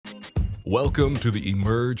Welcome to the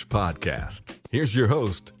Emerge Podcast. Here's your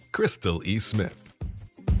host, Crystal E. Smith.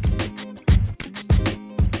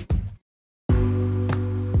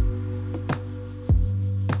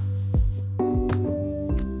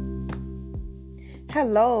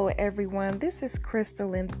 Hello, everyone. This is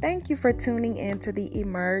Crystal, and thank you for tuning in to the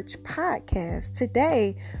Emerge Podcast.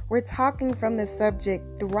 Today, we're talking from the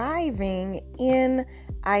subject, thriving in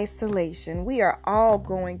isolation. We are all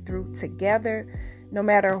going through together. No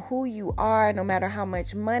matter who you are, no matter how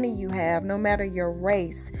much money you have, no matter your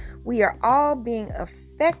race, we are all being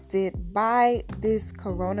affected by this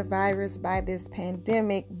coronavirus, by this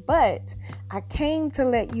pandemic. But I came to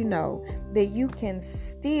let you know that you can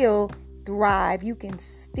still thrive. You can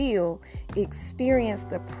still experience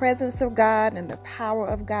the presence of God and the power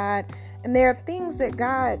of God. And there are things that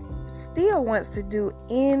God still wants to do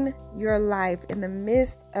in your life in the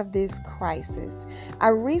midst of this crisis. I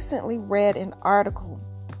recently read an article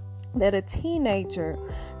that a teenager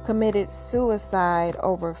committed suicide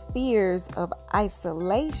over fears of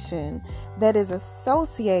isolation that is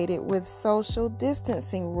associated with social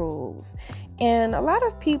distancing rules. And a lot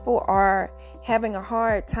of people are having a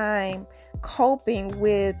hard time coping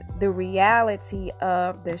with the reality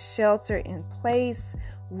of the shelter in place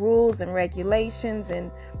rules and regulations and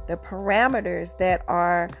the parameters that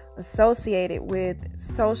are associated with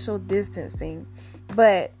social distancing.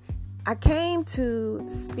 But I came to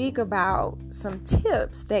speak about some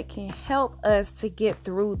tips that can help us to get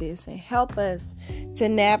through this and help us to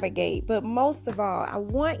navigate. But most of all, I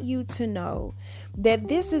want you to know that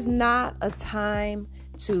this is not a time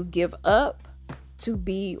to give up, to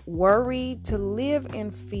be worried, to live in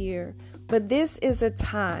fear, but this is a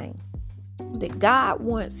time that God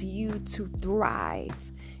wants you to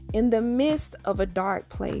thrive in the midst of a dark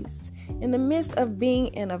place, in the midst of being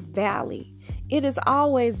in a valley. It has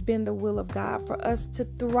always been the will of God for us to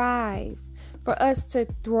thrive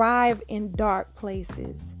in dark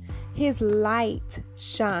places. His light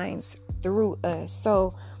shines through us.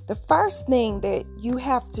 So the first thing that you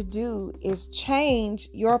have to do is change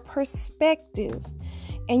your perspective,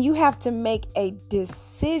 and you have to make a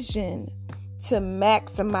decision to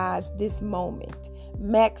maximize this moment,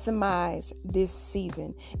 maximize this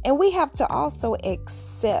season. And we have to also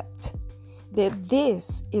accept that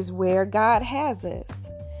this is where God has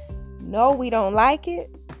us. No, we don't like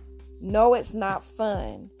it. No, it's not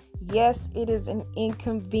fun. Yes, it is an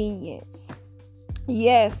inconvenience.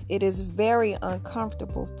 Yes, it is very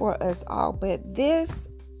uncomfortable for us all, but this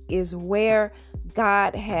is where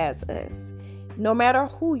God has us. No matter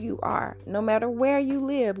who you are, no matter where you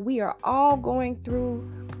live, we are all going through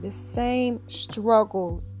the same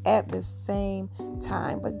struggle at the same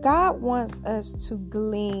time. But God wants us to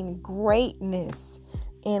glean greatness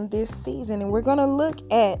in this season. And we're going to look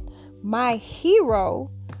at my hero,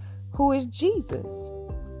 who is Jesus.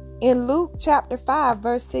 In Luke chapter 5,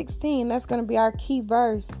 verse 16, that's going to be our key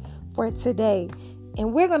verse for today.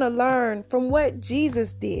 And we're going to learn from what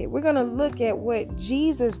Jesus did. We're going to look at what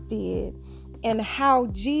Jesus did and how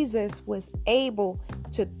Jesus was able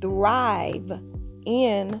to thrive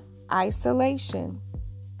in isolation.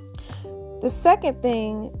 The second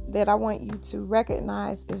thing that I want you to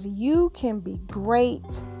recognize is you can be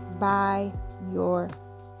great by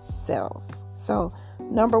yourself. So,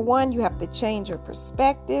 number one, you have to change your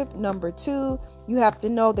perspective. Number two, you have to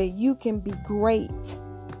know that you can be great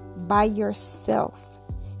by yourself.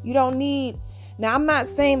 You don't need, now I'm not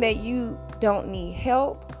saying that you don't need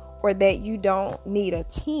help or that you don't need a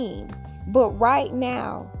team, but right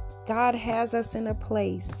now, God has us in a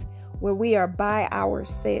place where we are by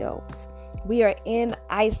ourselves. We are in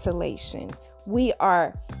isolation. We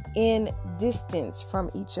are in distance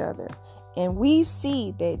from each other. And we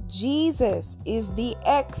see that Jesus is the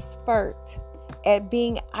expert at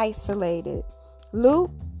being isolated.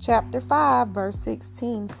 Luke chapter 5, verse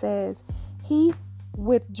 16 says, he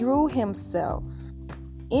withdrew himself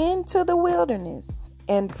into the wilderness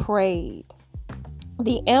and prayed.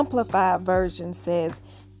 The Amplified Version says,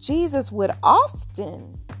 Jesus would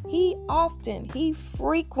he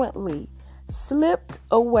frequently slipped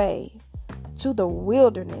away to the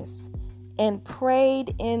wilderness and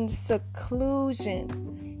prayed in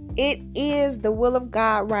seclusion. It is the will of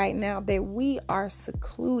God right now that we are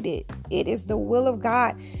secluded. It is the will of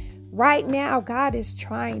God. Right now, God is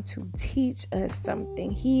trying to teach us something.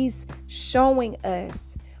 He's showing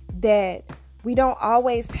us that we don't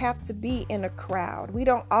always have to be in a crowd. We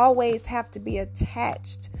don't always have to be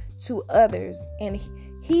attached to others. And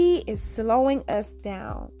he is slowing us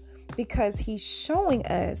down because he's showing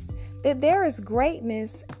us that there is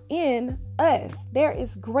greatness in us. There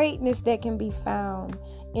is greatness that can be found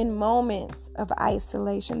in moments of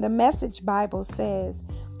isolation. The Message Bible says,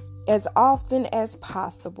 as often as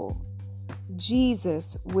possible,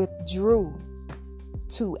 Jesus withdrew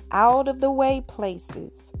to out of the way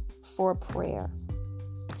places for prayer.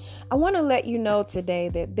 I want to let you know today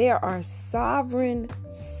that there are sovereign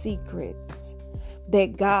secrets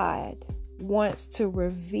that God wants to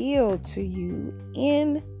reveal to you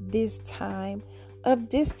in this time of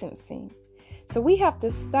distancing. So we have to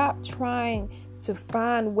stop trying to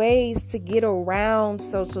find ways to get around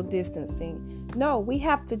social distancing. No, we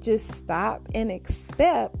have to just stop and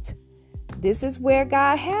accept this is where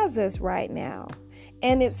God has us right now.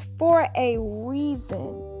 And it's for a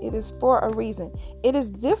reason. It is for a reason. It is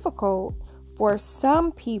difficult for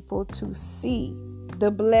some people to see the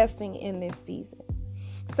blessing in this season.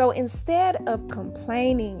 So instead of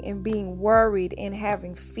complaining and being worried and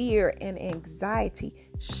having fear and anxiety,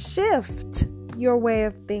 shift your way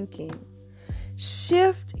of thinking.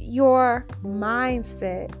 Shift your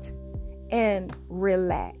mindset and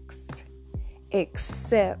relax.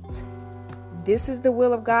 Accept. This is the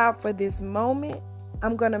will of God for this moment.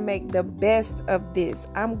 I'm going to make the best of this.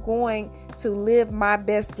 I'm going to live my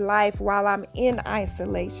best life while I'm in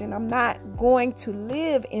isolation. I'm not going to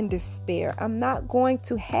live in despair. I'm not going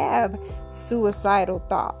to have suicidal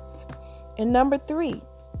thoughts. And number 3,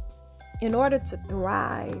 in order to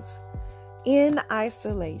thrive in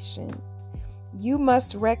isolation, you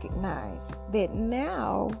must recognize that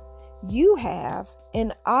now you have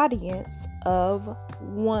an audience of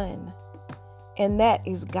one, and that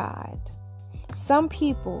is God. Some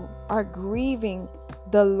people are grieving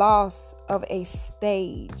the loss of a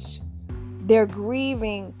stage. They're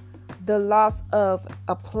grieving the loss of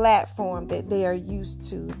a platform that they are used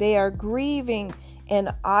to. They are grieving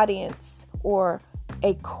an audience or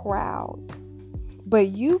a crowd. But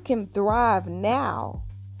you can thrive now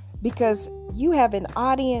because you have an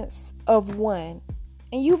audience of one.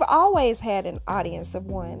 And you've always had an audience of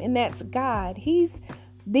one, and that's God. He's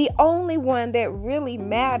the only one that really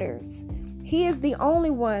matters. He is the only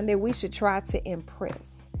one that we should try to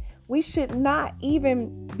impress. We should not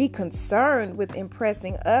even be concerned with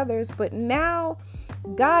impressing others, but now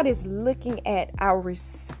God is looking at our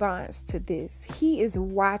response to this. He is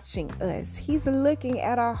watching us. He's looking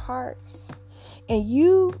at our hearts. And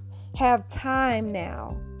you have time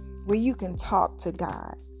now where you can talk to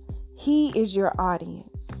God. He is your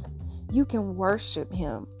audience. You can worship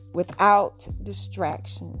Him without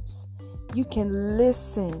distractions. You can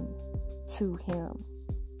listen to Him.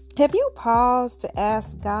 Have you paused to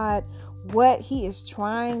ask God what He is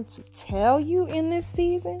trying to tell you in this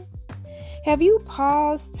season? Have you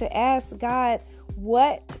paused to ask God,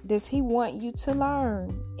 what does He want you to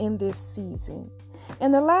learn in this season?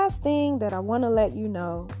 And the last thing that I want to let you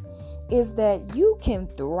know is that you can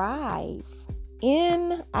thrive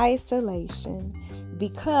in isolation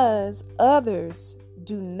because others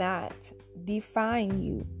do not define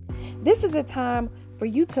you. This is a time for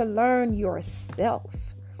you to learn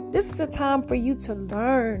yourself. This is a time for you to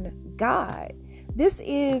learn God. This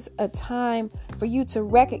is a time for you to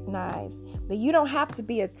recognize that you don't have to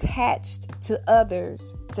be attached to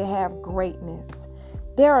others to have greatness.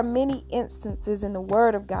 There are many instances in the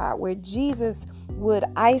Word of God where Jesus would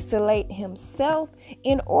isolate Himself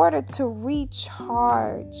in order to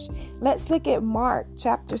recharge. Let's look at Mark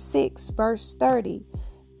chapter 6, verse 30.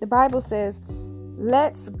 The Bible says,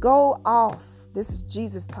 let's go off. This is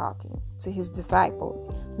Jesus talking to His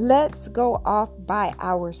disciples. Let's go off by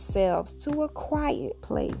ourselves to a quiet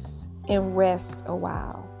place and rest a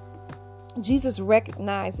while. Jesus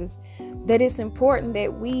recognizes that it's important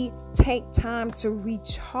that we take time to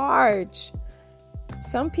recharge.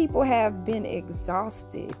 Some people have been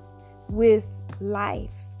exhausted with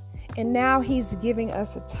life, and now He's giving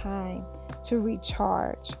us a time to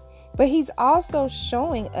recharge. But He's also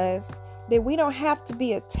showing us that we don't have to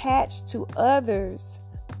be attached to others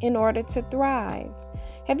in order to thrive.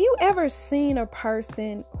 Have you ever seen a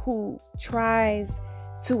person who tries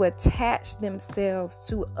to attach themselves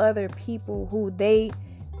to other people who they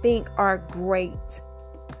think are great?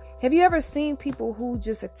 Have you ever seen people who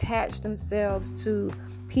just attach themselves to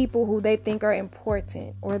people who they think are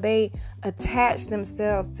important, or they attach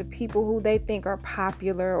themselves to people who they think are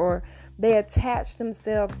popular, or they attach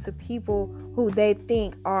themselves to people who they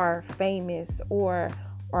think are famous or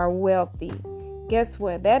are wealthy? Guess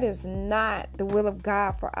what? That is not the will of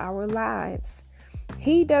God for our lives.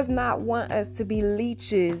 He does not want us to be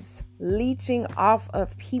leeches, leeching off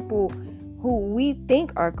of people who we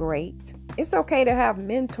think are great. It's okay to have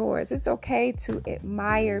mentors. It's okay to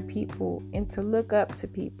admire people and to look up to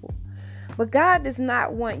people. But God does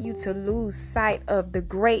not want you to lose sight of the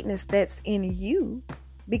greatness that's in you,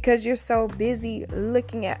 because you're so busy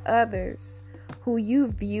looking at others who you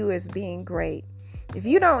view as being great. If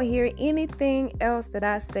you don't hear anything else that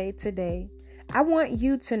I say today, I want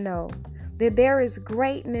you to know that there is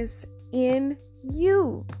greatness in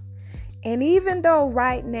you. And even though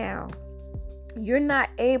right now you're not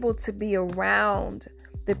able to be around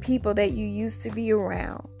the people that you used to be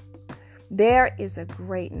around, there is a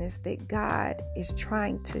greatness that God is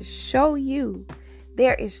trying to show you.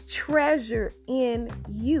 There is treasure in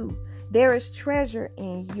you. There is treasure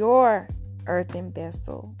in your earthen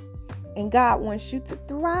vessel. And God wants you to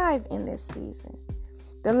thrive in this season.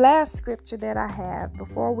 The last scripture that I have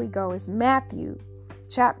before we go is Matthew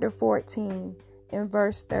chapter 14 and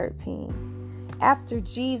verse 13. After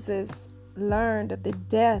Jesus learned of the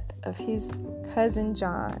death of his cousin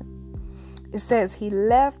John, it says he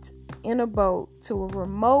left in a boat to a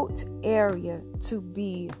remote area to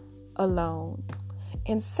be alone.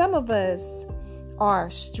 And some of us are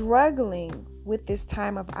struggling with this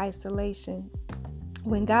time of isolation,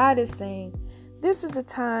 when God is saying, this is a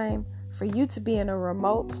time for you to be in a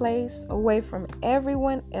remote place away from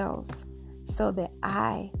everyone else so that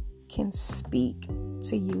I can speak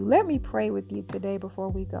to you. Let me pray with you today before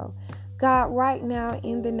we go. God, right now,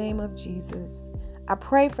 in the name of Jesus, I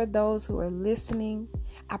pray for those who are listening.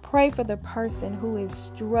 I pray for the person who is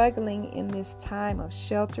struggling in this time of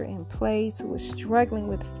shelter in place, who is struggling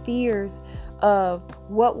with fears of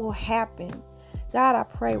what will happen. God, I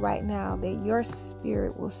pray right now that your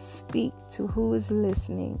spirit will speak to who is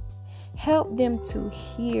listening. Help them to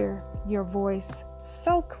hear your voice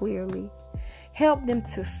so clearly. Help them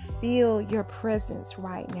to feel your presence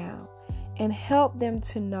right now. And help them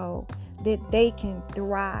to know that they can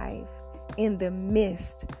thrive in the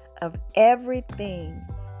midst of everything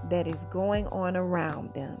that is going on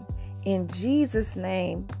around them. In Jesus'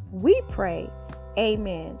 name, we pray.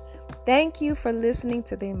 Amen. Thank you for listening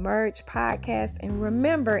to the Emerge podcast. And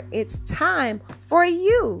remember, it's time for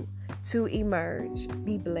you to emerge.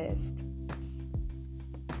 Be blessed.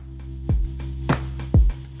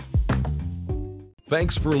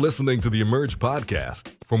 Thanks for listening to the Emerge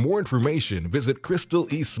podcast. For more information, visit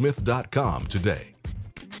crystaleSmith.com today.